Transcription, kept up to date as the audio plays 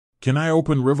Can I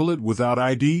open Revolut without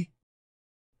ID?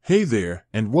 Hey there,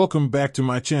 and welcome back to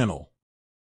my channel.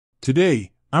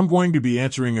 Today, I'm going to be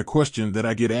answering a question that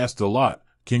I get asked a lot.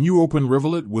 Can you open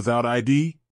Revolut without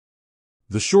ID?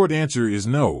 The short answer is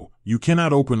no, you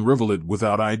cannot open Revolut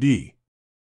without ID.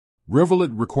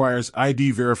 Revolut requires ID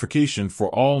verification for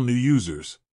all new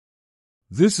users.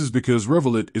 This is because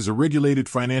Revolut is a regulated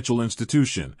financial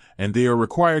institution, and they are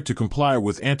required to comply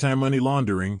with anti-money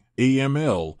laundering,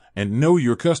 AML, and Know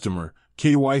Your Customer,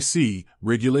 KYC,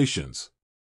 regulations.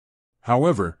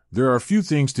 However, there are a few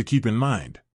things to keep in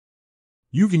mind.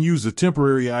 You can use a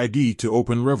temporary ID to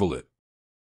open Revolut.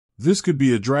 This could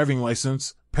be a driving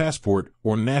license, passport,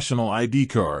 or national ID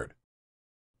card.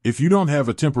 If you don't have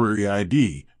a temporary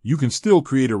ID, you can still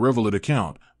create a Revolut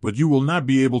account, but you will not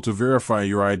be able to verify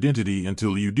your identity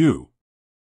until you do.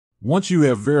 Once you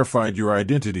have verified your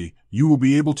identity, you will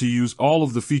be able to use all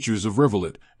of the features of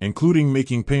Revolut, including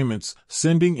making payments,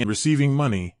 sending and receiving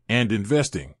money, and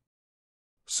investing.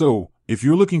 So, if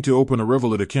you're looking to open a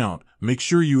Revolut account, make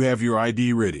sure you have your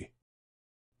ID ready.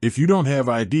 If you don't have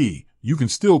ID, you can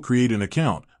still create an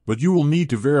account, but you will need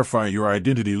to verify your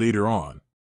identity later on.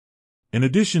 In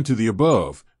addition to the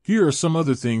above, here are some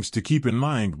other things to keep in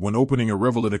mind when opening a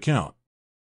Revolut account.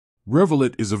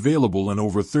 Revolut is available in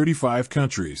over 35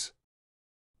 countries.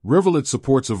 Revolut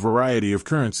supports a variety of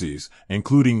currencies,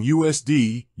 including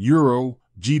USD, Euro,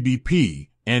 GBP,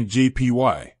 and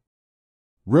JPY.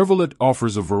 Revolut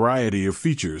offers a variety of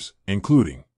features,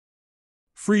 including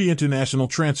free international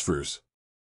transfers,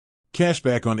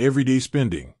 cashback on everyday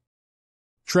spending,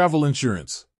 travel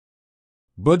insurance,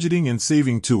 budgeting and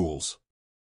saving tools,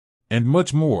 and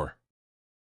much more.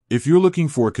 If you're looking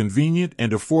for a convenient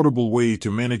and affordable way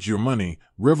to manage your money,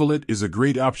 Revolut is a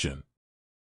great option.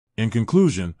 In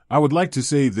conclusion, I would like to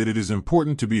say that it is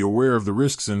important to be aware of the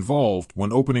risks involved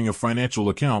when opening a financial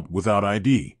account without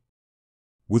ID.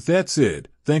 With that said,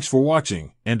 thanks for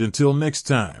watching, and until next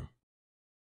time.